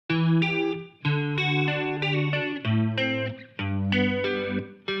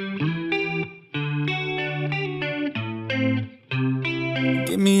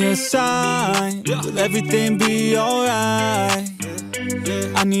sign. Will everything be alright?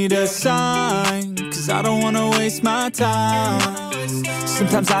 I need a sign, cause I don't wanna waste my time.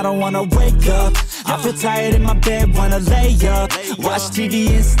 Sometimes I don't wanna wake up, I feel tired in my bed, wanna lay up, watch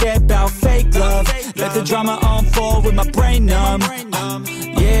TV instead, about fake love. Let the drama unfold with my brain numb.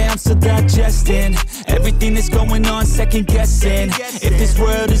 Yeah, I'm still digesting everything that's going on, second guessing if this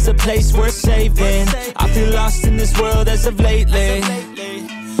world is a place worth saving. I feel lost in this world as of lately.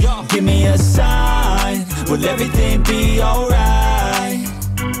 Give me a sign, will everything be alright?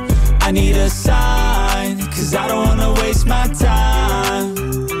 I need a sign, cause I don't wanna waste my time.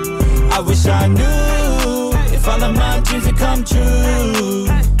 I wish I knew if all of my dreams would come true.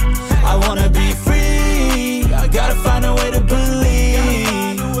 I wanna be free, I gotta find a way to believe.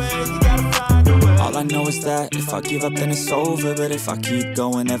 All I know is that if I give up then it's over, but if I keep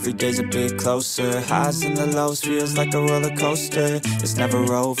going every day's a bit closer. Highs and the lows feels like a roller coaster, it's never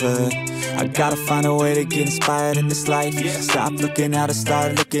over. I gotta find a way to get inspired in this life. Stop looking out and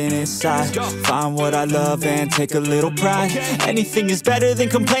start looking inside. Find what I love and take a little pride. Anything is better than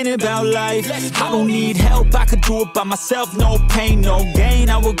complaining about life. I don't need help, I could do it by myself. No pain, no gain,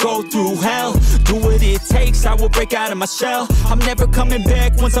 I will go through hell. Do what it takes, I will break out of my shell. I'm never coming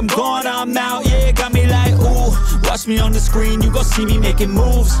back, once I'm gone I'm out. Yeah, got me like ooh, watch me on the screen, you gon' see me making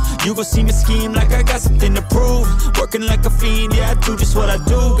moves. You gon' see me scheme like I got something to prove. Working like a fiend, yeah, I do just what I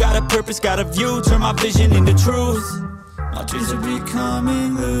do. Got a purpose, got a view, turn my vision into truth. My dreams are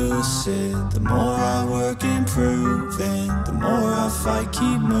becoming lucid. The more I work improving, the more I fight,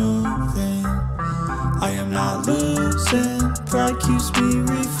 keep moving. I am not losing, pride keeps me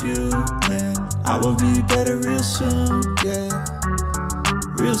refueling. I will be better real soon, yeah.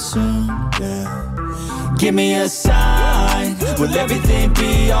 Real soon, yeah. Give me a sign, will everything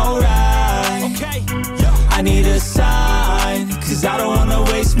be alright? Okay. I need a sign, cause I don't wanna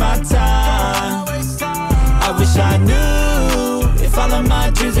waste my time. I wish I knew if all of my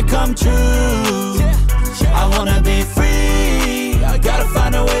dreams would come true. I wanna be free, I gotta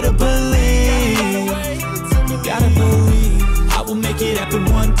find a way to believe. Gotta believe, I will make it happen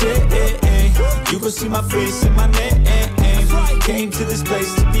one day. You gon' see my face in my name. Came to this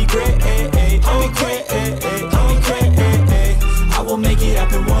place to be great. Oh great, oh great. I will make it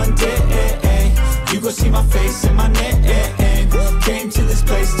happen one day. You gon' see my face in my name. Came to this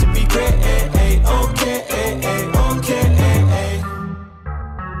place to be great.